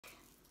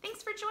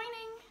Thanks for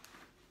joining.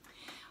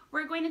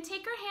 We're going to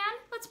take our hand.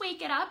 Let's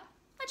wake it up.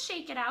 Let's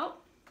shake it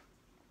out.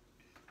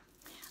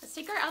 Let's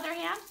take our other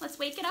hand. Let's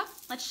wake it up.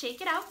 Let's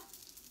shake it out.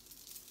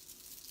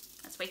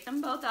 Let's wake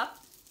them both up.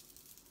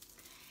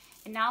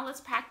 And now let's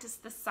practice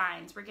the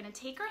signs. We're going to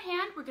take our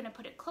hand. We're going to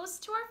put it close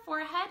to our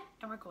forehead,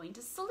 and we're going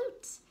to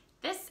salute.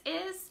 This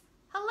is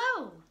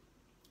hello.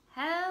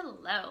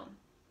 Hello.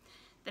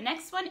 The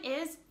next one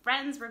is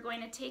friends. We're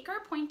going to take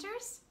our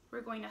pointers.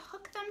 We're going to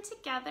hook them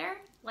together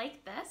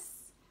like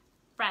this.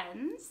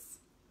 Friends.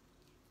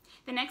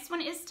 The next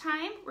one is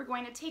time. We're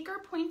going to take our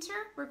pointer.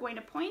 We're going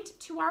to point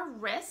to our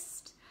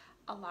wrist.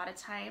 A lot of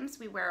times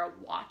we wear a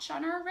watch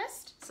on our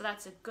wrist, so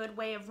that's a good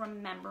way of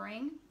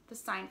remembering the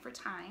sign for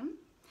time.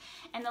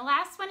 And the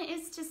last one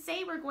is to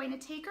say. We're going to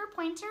take our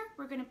pointer.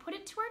 We're going to put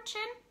it to our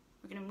chin.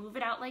 We're going to move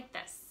it out like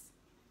this.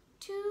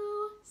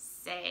 To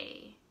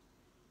say.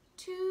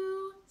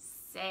 To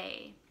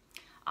say.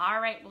 All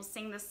right, we'll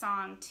sing the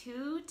song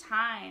 2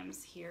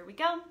 times. Here we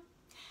go.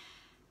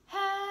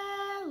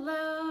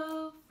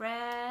 Hello,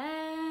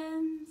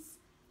 friends.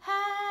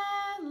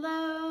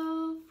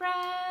 Hello,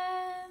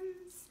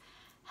 friends.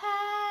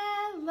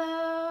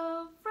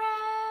 Hello,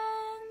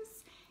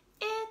 friends.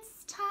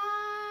 It's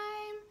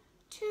time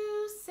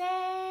to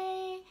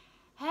say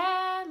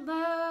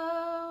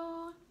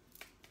hello.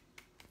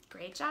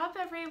 Great job,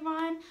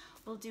 everyone.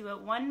 We'll do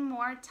it one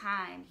more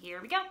time. Here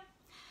we go.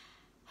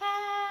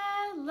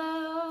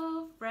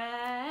 Hello,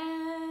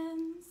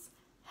 friends.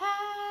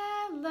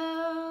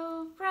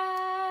 Hello,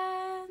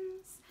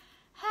 friends.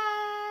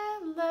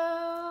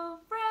 Hello,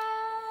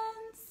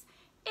 friends.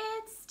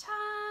 It's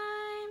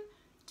time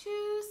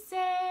to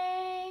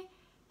say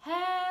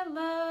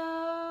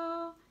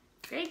hello.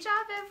 Great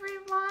job,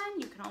 everyone.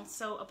 You can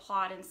also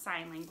applaud in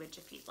sign language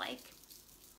if you'd like.